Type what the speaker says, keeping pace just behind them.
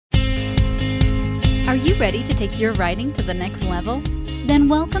Are you ready to take your writing to the next level? Then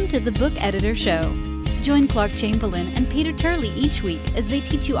welcome to the Book Editor Show. Join Clark Chamberlain and Peter Turley each week as they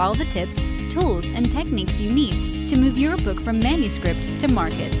teach you all the tips, tools, and techniques you need to move your book from manuscript to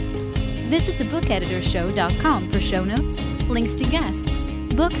market. Visit thebookeditorshow.com for show notes, links to guests,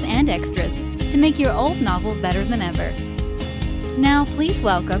 books, and extras to make your old novel better than ever. Now please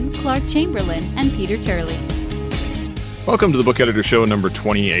welcome Clark Chamberlain and Peter Turley. Welcome to the Book Editor Show number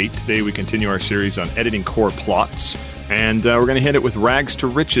 28. Today we continue our series on editing core plots, and we're going to hit it with Rags to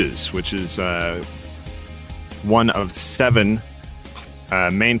Riches, which is one of 7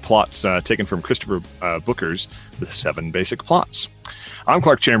 main plots taken from Christopher Booker's The 7 Basic Plots. I'm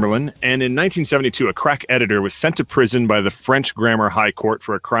Clark Chamberlain, and in 1972, a crack editor was sent to prison by the French Grammar High Court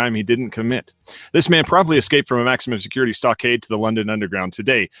for a crime he didn't commit. This man promptly escaped from a maximum security stockade to the London Underground.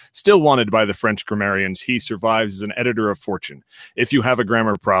 Today, still wanted by the French grammarians, he survives as an editor of fortune. If you have a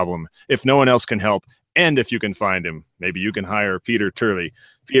grammar problem, if no one else can help, and if you can find him, maybe you can hire Peter Turley.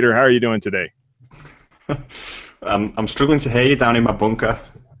 Peter, how are you doing today? I'm struggling to hear you down in my bunker.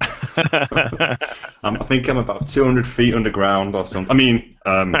 I think I'm about 200 feet underground or something. I mean,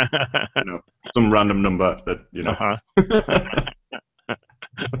 some random number that,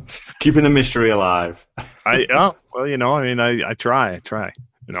 keeping the mystery alive. I try,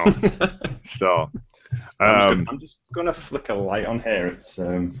 So, I'm just gonna flick a light on here. It's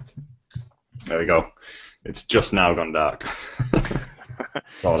there we go. It's just now gone dark.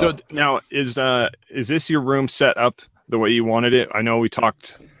 So now, is this your room set up the way you wanted it? I know we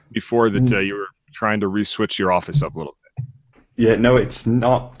talked before that you were trying to re-switch your office up a little bit. Yeah, no, it's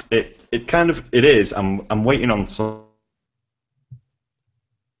not. It is. I'm waiting on some.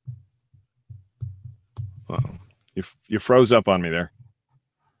 Well, you froze up on me there.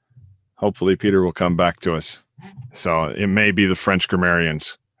 Hopefully, Peter will come back to us. So it may be the French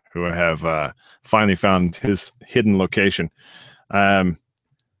grammarians who have finally found his hidden location.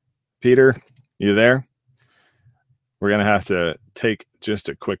 Peter, you there? We're going to have to take just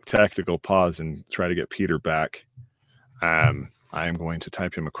a quick tactical pause and try to get Peter back. I am going to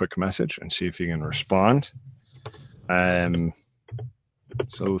type him a quick message and see if he can respond.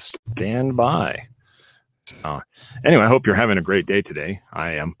 So stand by. So, anyway, I hope you're having a great day today.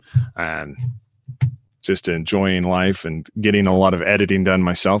 I am. Just enjoying life and getting a lot of editing done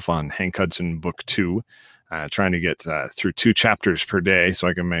myself on Hank Hudson Book 2. Trying to get through 2 chapters per day so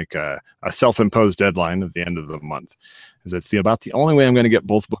I can make a self-imposed deadline at the end of the month. Because it's about the only way I'm going to get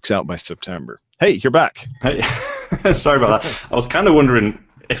both books out by September. Hey, you're back. Hey, sorry about that. I was kind of wondering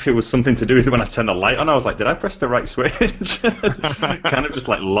if it was something to do with when I turned the light on. I was like, did I press the right switch? Kind of just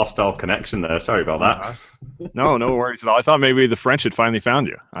like lost all connection there. Sorry about that. No worries at all. I thought maybe the French had finally found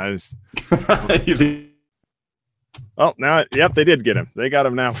you. Oh, now, yep, they did get him. They got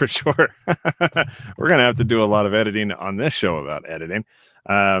him now for sure. We're going to have to do a lot of editing on this show about editing.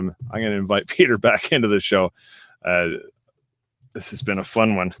 I'm going to invite Peter back into the show. This has been a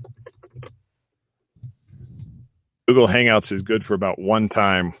fun one. Google Hangouts is good for about 1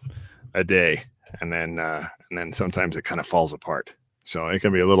 time a day, and then sometimes it kind of falls apart. So it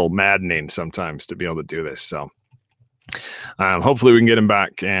can be a little maddening sometimes to be able to do this. So hopefully we can get him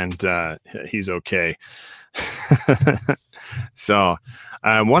back, and he's okay. So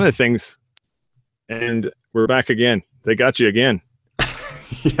one of the things, and we're back again. They got you again.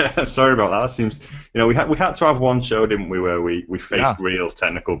 Yeah, sorry about that. It seems we had to have one show, didn't we, where we faced real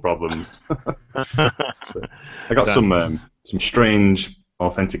technical problems. So I got some strange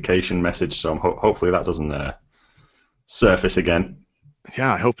authentication message, so hopefully that doesn't surface again.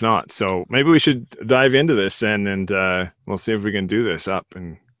 Yeah, I hope not. So maybe we should dive into this and we'll see if we can do this up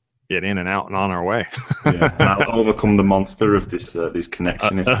and get in and out and on our way. Yeah, and I'll overcome the monster of these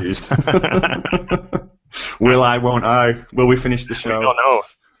connection issues. Will I? Won't I? Will we finish the show? We don't know.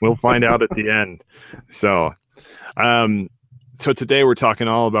 We'll find out at the end. So, so today we're talking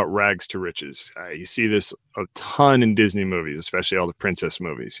all about rags to riches. You see this a ton in Disney movies, especially all the princess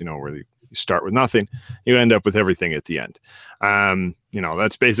movies. Where you start with nothing, you end up with everything at the end.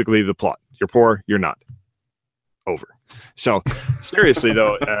 That's basically the plot. You're poor. You're not. Over. So seriously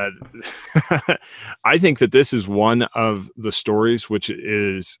though, I think that this is one of the stories which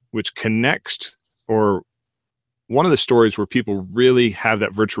connects, or one of the stories where people really have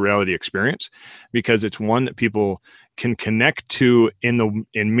that virtual reality experience, because it's one that people can connect to in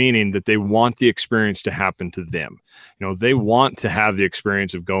meaning that they want the experience to happen to them. They want to have the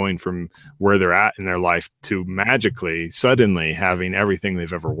experience of going from where they're at in their life to magically, suddenly having everything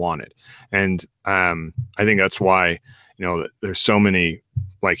they've ever wanted. And I think that's why, there's so many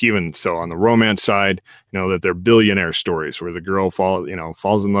like even so on the romance side, that they're billionaire stories where the girl falls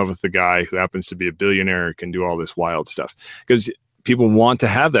in love with the guy who happens to be a billionaire, can do all this wild stuff, because people want to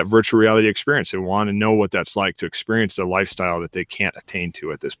have that virtual reality experience. They want to know what that's like to experience a lifestyle that they can't attain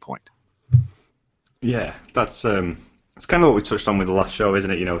to at this point. Yeah, that's it's kind of what we touched on with the last show,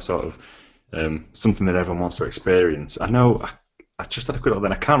 isn't it? Sort of something that everyone wants to experience. I know I just had a quick look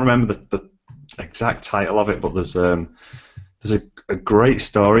then. I can't remember the exact title of it, but there's a great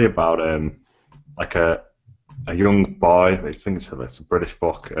story about like a young boy. I think it's a British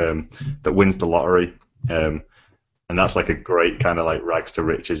book that wins the lottery, and that's like a great kind of like rags to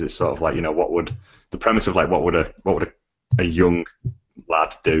riches. It's sort of like what would the premise of like what would a young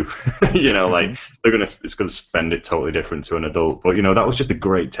lad do? Like it's gonna spend it totally different to an adult. But that was just a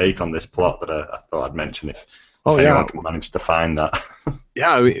great take on this plot that I thought I'd mention if anyone can manage to find that.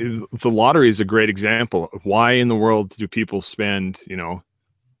 Yeah, the lottery is a great example. Why in the world do people spend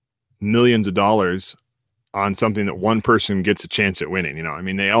millions of dollars on something that one person gets a chance at winning?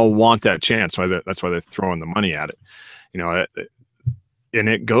 They all want that chance. That's why they're throwing the money at it. And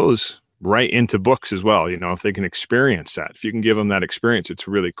it goes right into books as well. If they can experience that, if you can give them that experience, it's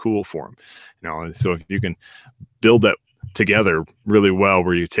really cool for them. And so if you can build that together really well,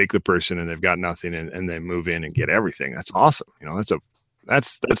 where you take the person and they've got nothing and they move in and get everything, that's awesome.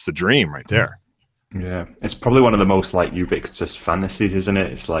 That's the dream right there. Yeah, it's probably one of the most like ubiquitous fantasies, isn't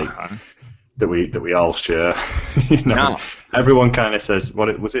it? It's like that we all share. Yeah. Everyone kind of says what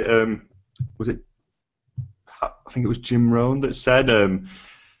it was. It I think it was Jim Rohn that said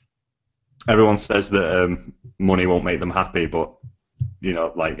everyone says that money won't make them happy, but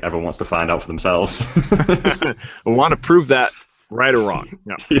like everyone wants to find out for themselves. I want to prove that right or wrong.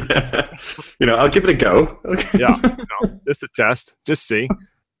 Yeah. I'll give it a go. Okay. Yeah. Just a test. Just see.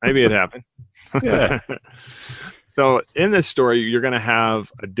 Maybe it happened. Yeah. So in this story, you're going to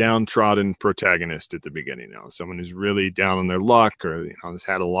have a downtrodden protagonist at the beginning. Someone who's really down on their luck, or has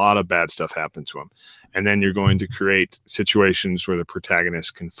had a lot of bad stuff happen to them. And then you're going to create situations where the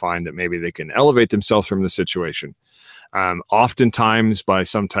protagonist can find that maybe they can elevate themselves from the situation. Oftentimes by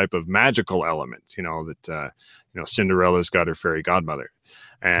some type of magical element, that Cinderella's got her fairy godmother,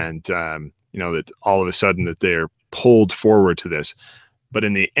 and that all of a sudden that they're pulled forward to this. But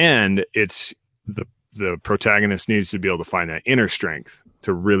in the end, it's the protagonist needs to be able to find that inner strength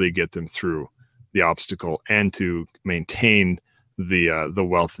to really get them through the obstacle and to maintain the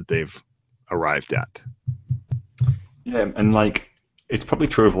wealth that they've arrived at. Yeah, and like it's probably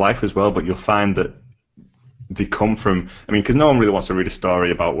true of life as well, but you'll find that they come from, because no one really wants to read a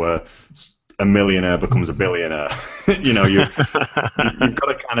story about where a millionaire becomes a billionaire. You've got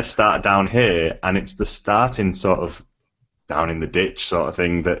to kind of start down here, and it's the starting sort of down in the ditch sort of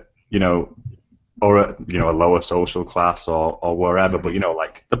thing that, or a lower social class or wherever, but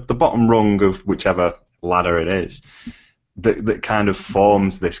like the bottom rung of whichever ladder it is, that kind of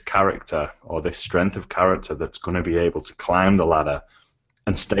forms this character or this strength of character that's going to be able to climb the ladder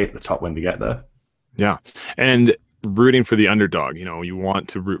and stay at the top when they get there. Yeah. And rooting for the underdog, you want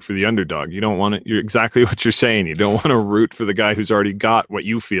to root for the underdog. You don't want to, you're exactly what you're saying. You don't want to root for the guy who's already got what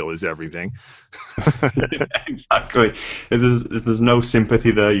you feel is everything. Yeah, exactly. If there's no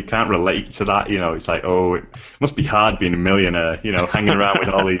sympathy there, you can't relate to that. It's like, oh, it must be hard being a millionaire, hanging around with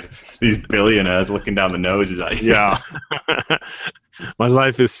all these billionaires looking down the noses at you. Yeah. My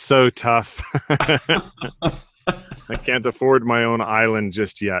life is so tough. I can't afford my own island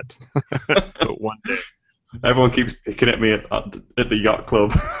just yet. But one day. Everyone keeps picking at me at the yacht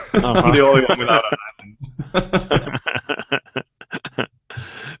club. I'm the only one without an island.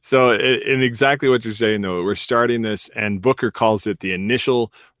 So, in exactly what you're saying, though, we're starting this, and Booker calls it the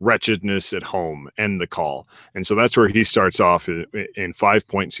initial wretchedness at home and the call. And so that's where he starts off in 5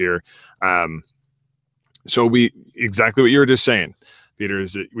 points here. So exactly what you were just saying, Peter,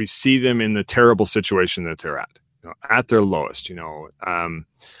 is that we see them in the terrible situation that they're at their lowest.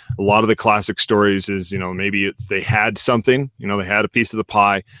 A lot of the classic stories is, maybe they had something, they had a piece of the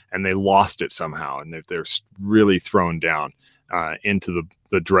pie and they lost it somehow, and they're really thrown down into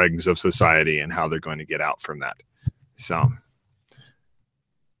the dregs of society and how they're going to get out from that. So,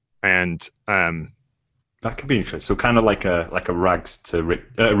 and that could be interesting. So kind of like a rags to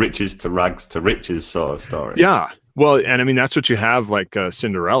riches to rags to riches sort of story. Yeah. Well, and that's what you have like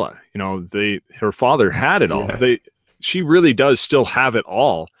Cinderella. Her father had it all. Yeah. She really does still have it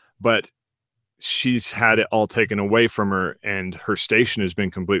all, but she's had it all taken away from her, and her station has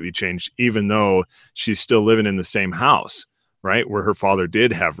been completely changed, even though she's still living in the same house, right, where her father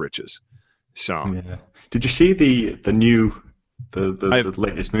did have riches. So, yeah. Did you see the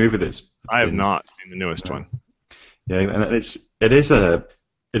latest movie? I have not seen the newest one. Yeah, and it is a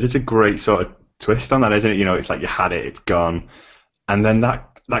it is a great sort of twist on that, isn't it? You know, it's like you had it, it's gone, and then that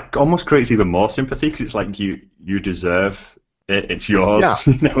almost creates even more sympathy because it's like you deserve it, it's yours,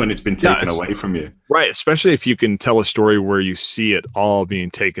 Yeah. you know, and it's been taken away from you. Right, especially if you can tell a story where you see it all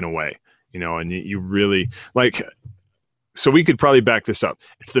being taken away, you know, and you really like. So we could probably back this up.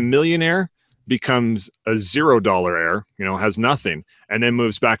 If the millionaire becomes a $0 heir, you know, has nothing, and then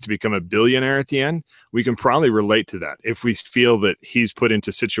moves back to become a billionaire at the end, we can probably relate to that. If we feel that he's put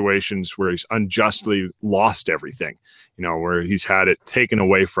into situations where he's unjustly lost everything, you know, where he's had it taken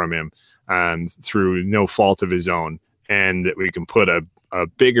away from him through no fault of his own, and that we can put a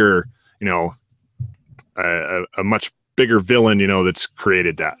bigger, you know, a much bigger villain, you know, that's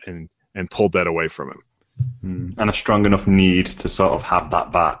created that and pulled that away from him. And a strong enough need to sort of have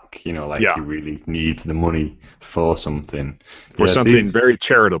that back, you know, like Yeah. you really need the money for something. For Yeah, something very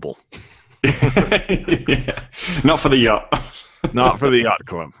charitable, yeah. Not for the yacht. not for the yacht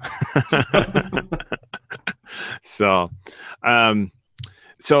club. So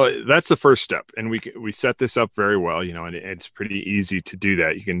that's the first step, and we set this up very well, you know, and it's pretty easy to do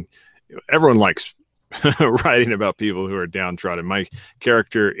that. Everyone likes writing about people who are downtrodden. My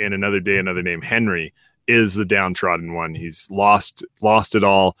character in Another Day, Another Name, Henry, is the downtrodden one. He's lost it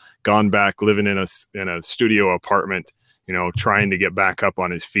all, gone back, living in a studio apartment, you know, trying to get back up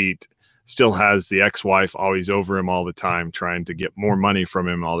on his feet. Still has the ex-wife always over him all the time, trying to get more money from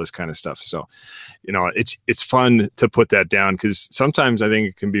him, all this kind of stuff. So, you know, it's fun to put that down because sometimes I think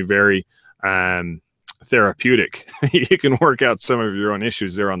it can be very therapeutic. You can work out some of your own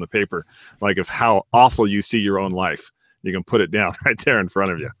issues there on the paper, like of how awful you see your own life. You can put it down right there in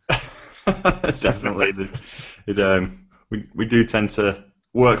front of you. Definitely. We do tend to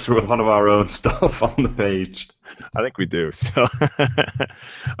work through a lot of our own stuff on the page. I think we do. So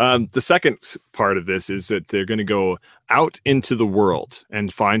the second part of this is that they're going to go out into the world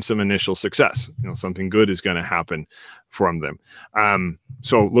and find some initial success. You know, something good is going to happen from them.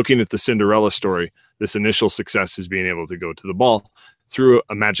 So looking at the Cinderella story, this initial success is being able to go to the ball through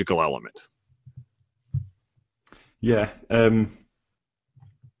a magical element. Yeah.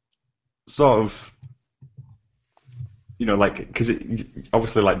 Sort of, you know, like, because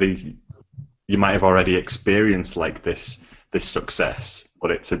obviously, like, you might have already experienced like this success, but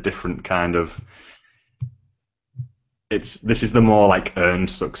it's a different kind of. This is the more like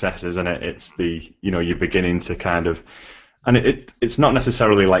earned success, isn't it? It's the, you know, you're beginning to kind of, and it's not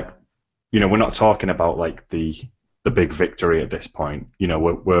necessarily like, you know, we're not talking about like the big victory at this point. You know,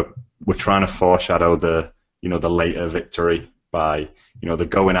 we're trying to foreshadow the, you know, the later victory by, you know, the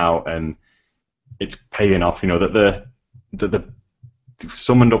going out and it's paying off. You know, that the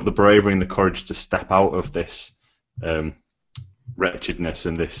summoned up the bravery and the courage to step out of this wretchedness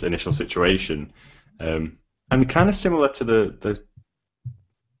and this initial situation, and kind of similar to the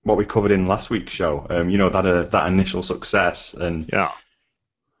what we covered in last week's show. You know, that initial success, and Yeah.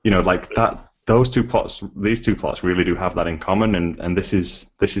 you know, like that. These two plots really do have that in common, and this is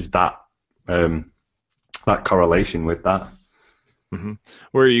that that correlation with that. Mm-hmm.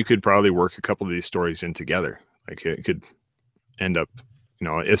 Where you could probably work a couple of these stories in together. Like it could end up, you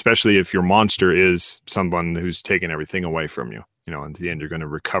know, especially if your monster is someone who's taken everything away from you, you know, and at the end you're going to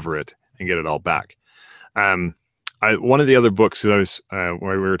recover it and get it all back. One of the other books that I was, where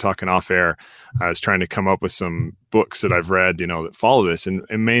we were talking off air, I was trying to come up with some books that I've read, you know, that follow this. And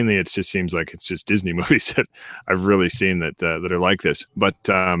mainly it just seems like it's just Disney movies that I've really seen that are like this. But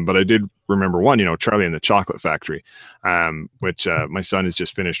I did remember one, you know, Charlie and the Chocolate Factory, which my son has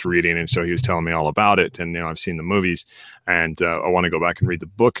just finished reading. And so he was telling me all about it. And, you know, I've seen the movies and I want to go back and read the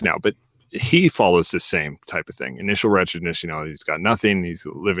book now. But he follows the same type of thing. Initial wretchedness, you know, he's got nothing. He's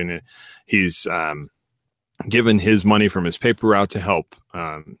living it. He's given his money from his paper route to help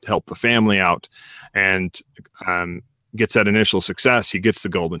the family out, and gets that initial success. He gets the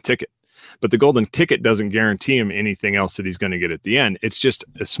golden ticket, but the golden ticket doesn't guarantee him anything else that he's going to get at the end. It's just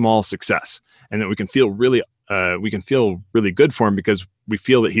a small success, and that we can feel really good for him because we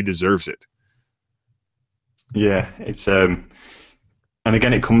feel that he deserves it. Yeah, it's and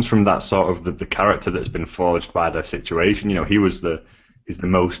again, it comes from that sort of the character that's been forged by the situation. You know, he's the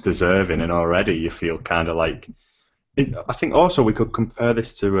most deserving, and already you feel kind of like. I think also we could compare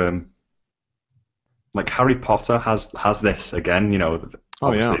this to like Harry Potter has this again. You know,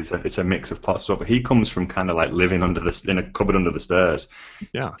 obviously it's a mix of plots, but he comes from kind of like living in a cupboard under the stairs.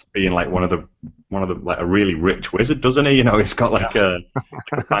 Yeah, being like one of the like a really rich wizard, doesn't he? You know, he's got like a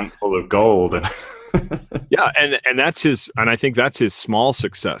bank full of gold and. Yeah, and that's his, and I think that's his small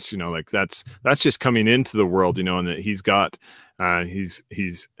success. You know, like that's just coming into the world. You know, and that he's got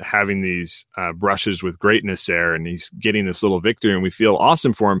He's having these brushes with greatness there, and he's getting this little victory, and we feel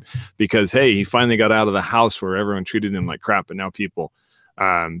awesome for him because, hey, he finally got out of the house where everyone treated him like crap, but now people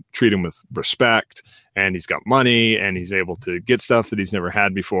treat him with respect, and he's got money, and he's able to get stuff that he's never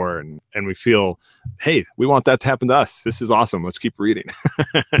had before, and we feel, hey, we want that to happen to us. This is awesome. Let's keep reading.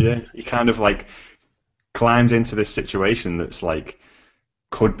 Yeah, he kind of like climbs into this situation that's like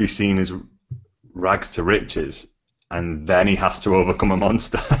could be seen as rags to riches, and then he has to overcome a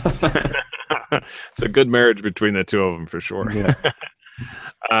monster. It's a good marriage between the two of them for sure. Yeah.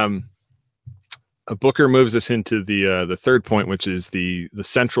 Booker moves us into the third point, which is the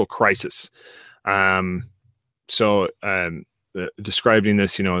central crisis. Describing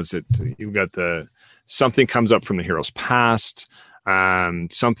this, is that you've got something comes up from the hero's past.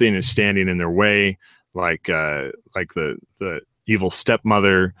 Something is standing in their way, like the evil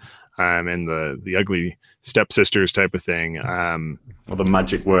stepmother, and the ugly stepsisters type of thing. Or the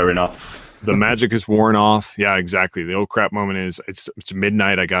magic wearing off. The magic is worn off. Yeah, exactly. The old crap moment is it's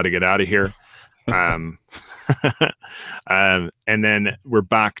midnight. I got to get out of here. And then we're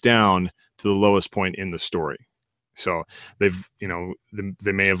back down to the lowest point in the story. So they've,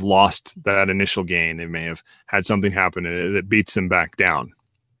 they may have lost that initial gain. They may have had something happen that beats them back down.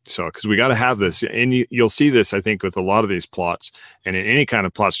 So, because we got to have this, and you'll see this, I think, with a lot of these plots, and in any kind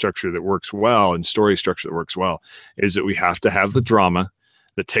of plot structure that works well, and story structure that works well, is that we have to have the drama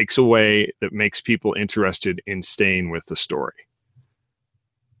that takes away, that makes people interested in staying with the story.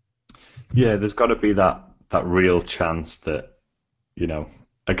 Yeah, there's got to be that real chance that,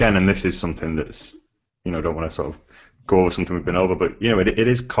 again, and this is something that's, don't want to sort of go over something we've been over, but, it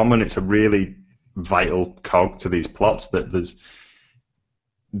is common. It's a really vital cog to these plots that there's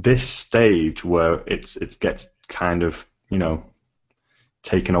this stage where it gets kind of,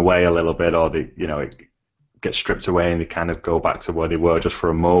 taken away a little bit, or it gets stripped away and they kind of go back to where they were just for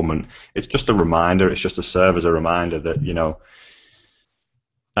a moment. It's just a reminder. It's just to serve as a reminder that,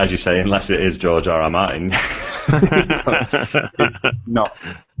 as you say, unless it is George R. R. Martin, it's not,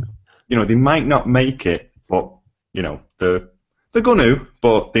 they might not make it, but, they're going to,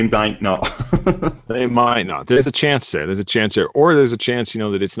 but they might not. They might not. There's a chance there. Or there's a chance,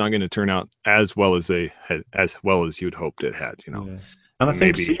 that it's not going to turn out as well as as you'd hoped it had, Yeah. And I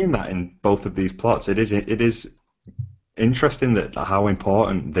think seeing that in both of these plots, it is interesting that how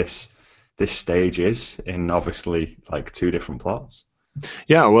important this stage is in obviously like two different plots.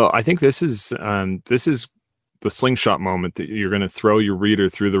 Yeah, well, I think this is the slingshot moment that you're going to throw your reader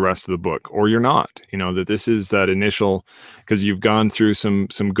through the rest of the book, or you're not. That this is that initial, because you've gone through some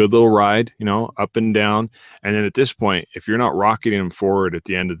good little ride, up and down, and then at this point, if you're not rocketing them forward at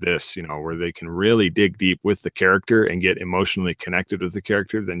the end of this, where they can really dig deep with the character and get emotionally connected with the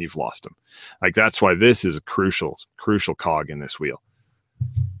character, then you've lost them. Like, that's why this is a crucial cog in this wheel.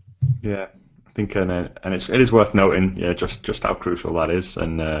 Yeah, I think, and it is worth noting, just how crucial that is,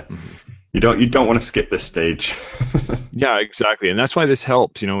 and. You don't want to skip this stage. Yeah, exactly. And that's why this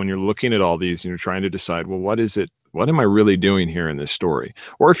helps, when you're looking at all these and you're trying to decide, well, what is it? What am I really doing here in this story?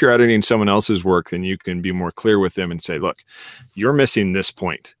 Or if you're editing someone else's work, then you can be more clear with them and say, look, you're missing this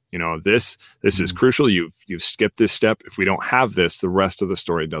point. This is crucial. You've skipped this step. If we don't have this, the rest of the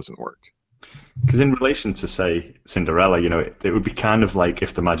story doesn't work. Because in relation to, say, Cinderella, it would be kind of like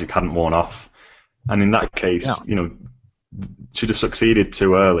if the magic hadn't worn off. And in that case, she'd have succeeded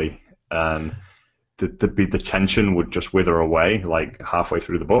too early. And the tension would just wither away like halfway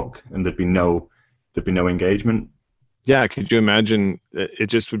through the book, and there'd be no engagement. Yeah, could you imagine? It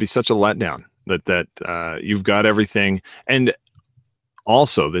just would be such a letdown that you've got everything, and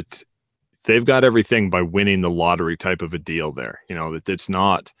also that they've got everything by winning the lottery type of a deal there.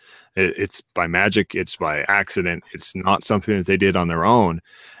 That it's by magic, it's by accident, it's not something that they did on their own,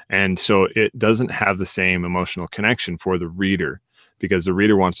 and so it doesn't have the same emotional connection for the reader. Because the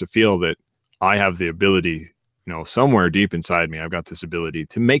reader wants to feel that I have the ability, somewhere deep inside me, I've got this ability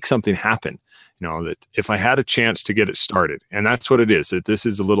to make something happen. That if I had a chance to get it started, and that's what it is. That this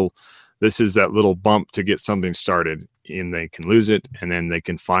is that little bump to get something started, and they can lose it, and then they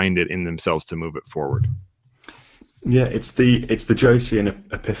can find it in themselves to move it forward. Yeah, it's the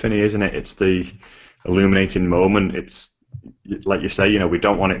Joycean epiphany, isn't it? It's the illuminating moment. It's like you say, we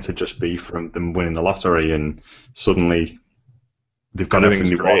don't want it to just be from them winning the lottery and suddenly. They've got everything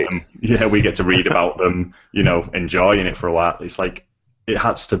they want. Yeah, we get to read about them, enjoying it for a while. It's like it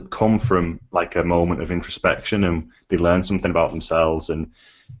has to come from like a moment of introspection, and they learn something about themselves, and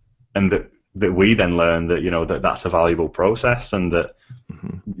that we then learn that that's a valuable process, and that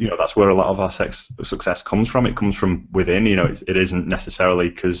that's where a lot of our success comes from. It comes from within. It isn't necessarily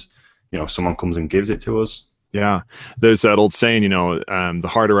because someone comes and gives it to us. Yeah, there's that old saying, the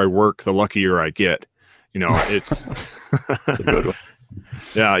harder I work, the luckier I get. It's It's a good one.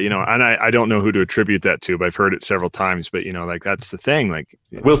 yeah, and I don't know who to attribute that to, but I've heard it several times. But like that's the thing. Like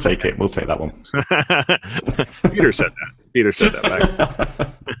We'll take it. We'll take that one. Peter said that. Peter said that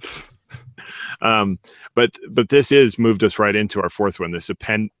back. But this is moved us right into our fourth one, this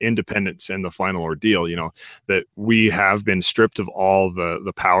independence and the final ordeal. That we have been stripped of all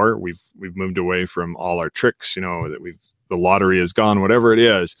the power. We've moved away from all our tricks. That the lottery is gone, whatever it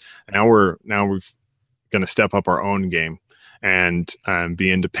is. Now we're going to step up our own game and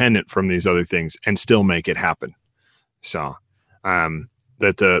be independent from these other things and still make it happen. So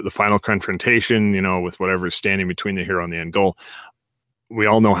that the final confrontation, with whatever's standing between the hero and the end goal, we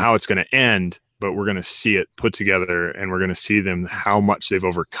all know how it's going to end, but we're going to see it put together, and we're going to see them how much they've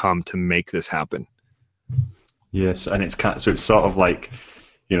overcome to make this happen. Yes, and it's sort of like,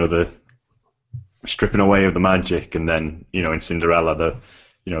 the stripping away of the magic, and then in Cinderella,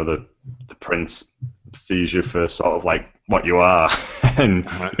 the prince sees you for sort of like what you are, and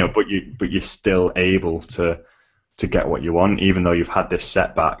but you're still able to get what you want, even though you've had this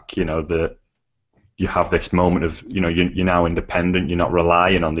setback. That you have this moment of you're now independent. You're not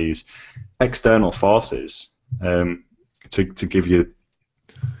relying on these external forces to give you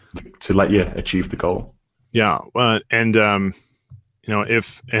to let you achieve the goal. Yeah, and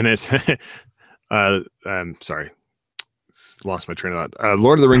it's sorry, lost my train of thought.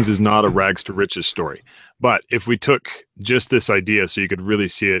 Lord of the Rings is not a rags to riches story, but if we took just this idea so you could really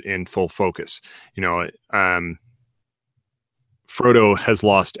see it in full focus, Frodo has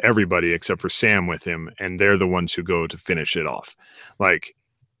lost everybody except for Sam with him, and they're the ones who go to finish it off. Like,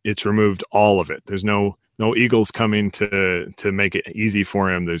 it's removed all of it. There's no eagles coming to make it easy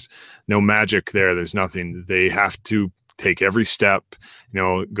for him. There's no magic there. There's nothing. They have to take every step,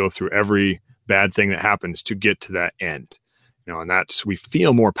 go through every bad thing that happens to get to that end. And we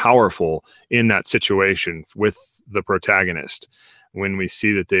feel more powerful in that situation with the protagonist when we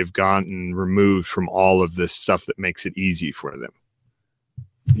see that they've gotten removed from all of this stuff that makes it easy for them.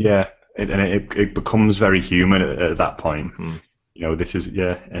 Yeah, it becomes very human at that point. Mm-hmm. This is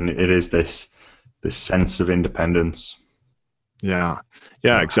and it is this sense of independence. Yeah,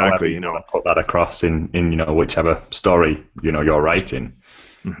 exactly. Put that across in whichever story you're writing.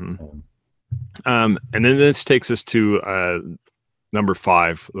 Mm-hmm. And then this takes us to number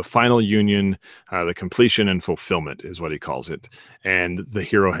 5, the final union, the completion and fulfillment is what he calls it. And the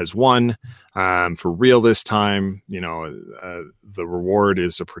hero has won for real this time. The reward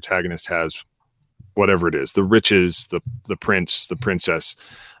is the protagonist has whatever it is, the riches, the prince, the princess,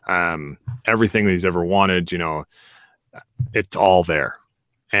 everything that he's ever wanted, it's all there.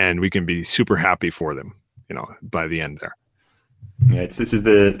 And we can be super happy for them, by the end there. Yeah, it's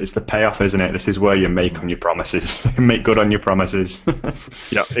the payoff, isn't it? This is where you make on your promises, make good on your promises.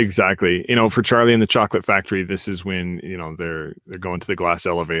 Yeah, exactly. For Charlie and the Chocolate Factory, this is when they're going to the glass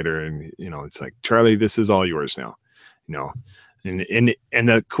elevator, and it's like, Charlie, this is all yours now. And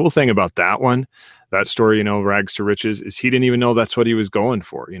the cool thing about that story, rags to riches, is he didn't even know that's what he was going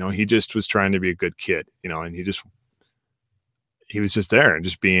for. He just was trying to be a good kid. And he was just there and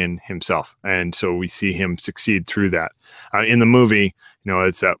just being himself. And so we see him succeed through that. In the movie,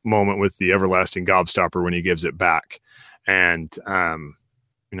 it's that moment with the everlasting gobstopper when he gives it back. And,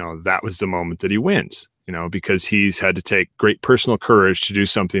 that was the moment that he wins, because he's had to take great personal courage to do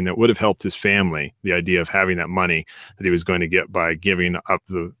something that would have helped his family. The idea of having that money that he was going to get by giving up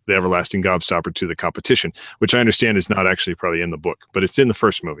the everlasting gobstopper to the competition, which I understand is not actually probably in the book, but it's in the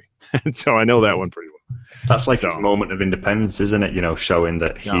first movie. And so I know that one pretty well. That's like his moment of independence, isn't it? Showing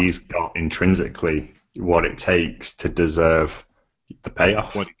that he's got intrinsically what it takes to deserve the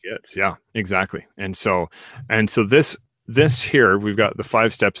payoff. What he gets, yeah, exactly. And so this here, we've got the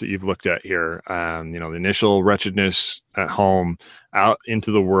 5 steps that you've looked at here. The initial wretchedness at home, out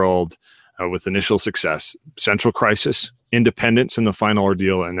into the world with initial success, central crisis, independence in the final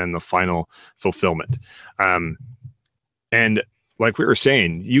ordeal, and then the final fulfillment. And like we were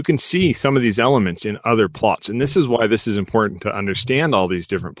saying, you can see some of these elements in other plots. And this is why this is important to understand all these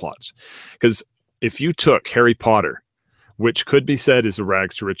different plots. Because if you took Harry Potter, which could be said is a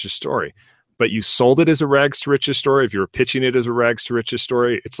rags to riches story, but you sold it as a rags to riches story, if you were pitching it as a rags to riches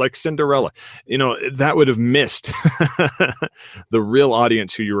story, it's like Cinderella. That would have missed the real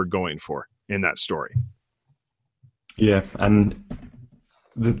audience who you were going for in that story. Yeah, and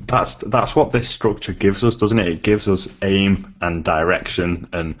that's what this structure gives us, doesn't it? It gives us aim and direction,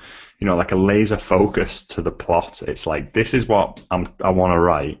 and like a laser focus to the plot. It's like, this is what I want to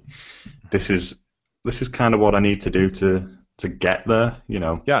write. This is kind of what I need to do to get there.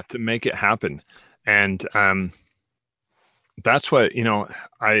 Yeah, to make it happen. And that's what, you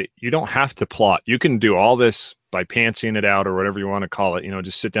don't have to plot. You can do all this by pantsing it out or whatever you want to call it,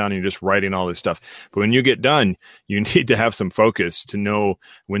 just sit down and you're just writing all this stuff. But when you get done, you need to have some focus to know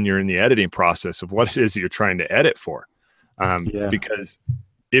when you're in the editing process of what it is that you're trying to edit for. Because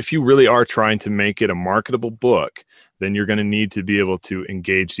if you really are trying to make it a marketable book, then you're going to need to be able to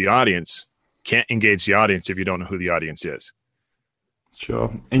engage the audience. Can't engage the audience if you don't know who the audience is. Sure.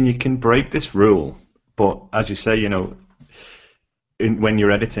 And you can break this rule, but as you say, when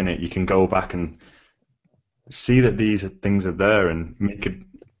you're editing it, you can go back and see that these things are there and make it,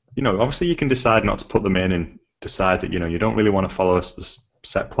 obviously you can decide not to put them in and decide that, you don't really want to follow a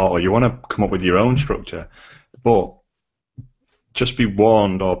set plot or you want to come up with your own structure, but just be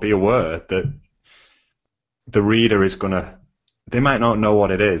warned or be aware that the reader is going to, they might not know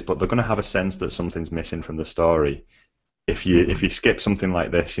what it is, but they're going to have a sense that something's missing from the story. If you skip something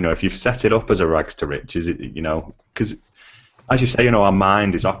like this, if you've set it up as a rags to riches, because as you say, our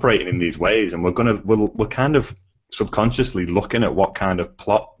mind is operating in these ways, and we're kind of subconsciously looking at what kind of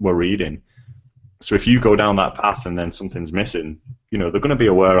plot we're reading. So if you go down that path and then something's missing, they're going to be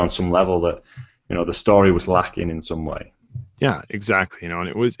aware on some level that the story was lacking in some way. Yeah, exactly.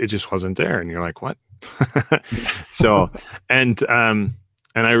 And it just wasn't there, and you're like, what? So,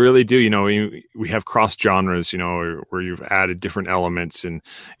 and I really do, we have cross genres, where you've added different elements and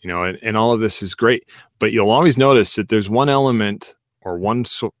all of this is great, but you'll always notice that there's one element or one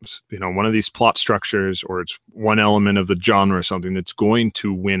of these plot structures, or it's one element of the genre or something that's going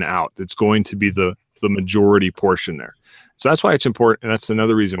to win out. That's going to be the majority portion there. So that's why it's important. And that's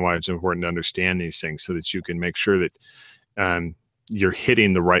another reason why it's important to understand these things, so that you can make sure that you're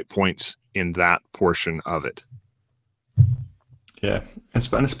hitting the right points in that portion of it. Yeah,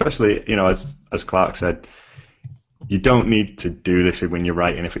 and especially, as Clark said, you don't need to do this when you're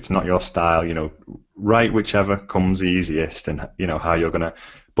writing if it's not your style. Write whichever comes easiest, and how you're gonna.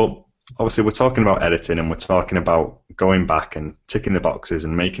 But obviously, we're talking about editing, and we're talking about going back and ticking the boxes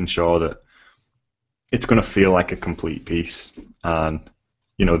and making sure that it's going to feel like a complete piece. And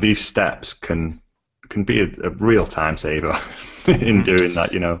these steps can be a real time saver in doing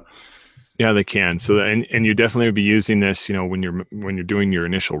that. Yeah, they can. So, and you definitely would be using this, when you're doing your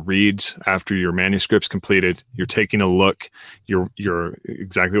initial reads after your manuscript's completed. You're taking a look. You're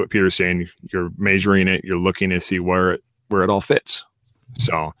exactly what Peter's saying. You're measuring it. You're looking to see where it all fits.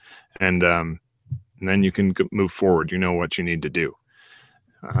 So, and then you can move forward. You know what you need to do.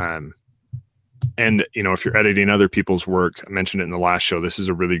 And if you're editing other people's work, I mentioned it in the last show. This is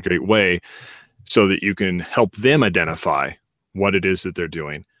a really great way so that you can help them identify what it is that they're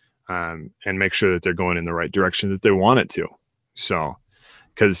doing. And make sure that they're going in the right direction that they want it to. So,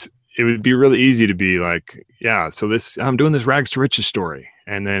 because it would be really easy to be like, yeah, so I'm doing this rags to riches story.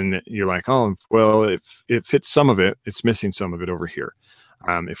 And then you're like, oh, well, it fits some of it. It's missing some of it over here.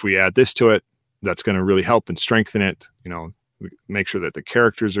 If we add this to it, that's going to really help and strengthen it. Make sure that the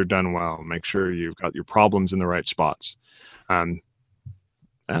characters are done well. Make sure you've got your problems in the right spots. It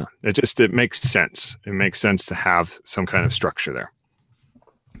makes sense. It makes sense to have some kind of structure there.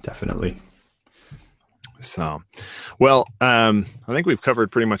 Definitely. So, well, I think we've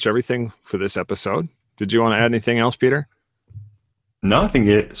covered pretty much everything for this episode. Did you want to add anything else, Peter? No, I think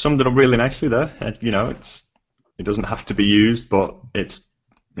you summed it up really nicely there. It doesn't have to be used, but it's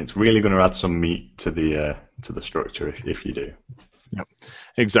really going to add some meat to the structure if you do. Yep,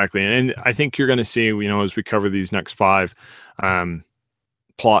 exactly. And I think you're going to see, as we cover these next 5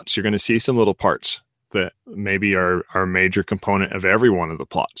 plots, you're going to see some little parts that maybe are a major component of every one of the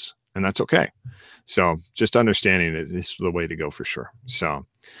plots, and that's okay. So just understanding it is the way to go for sure. So,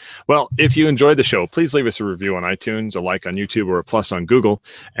 well, if you enjoyed the show, please leave us a review on iTunes, a like on YouTube, or a plus on Google.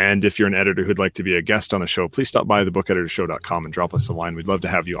 And if you're an editor who'd like to be a guest on the show, please stop by thebookeditorshow.com and drop us a line. We'd love to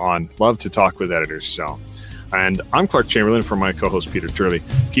have you on. Love to talk with editors. So, and I'm Clark Chamberlain for my co-host Peter Turley.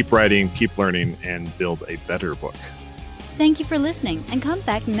 Keep writing, keep learning, and build a better book. Thank you for listening, and come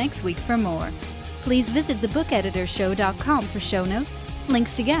back next week for more. Please visit thebookeditorshow.com for show notes,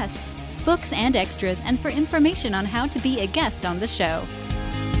 links to guests, books and extras, and for information on how to be a guest on the show.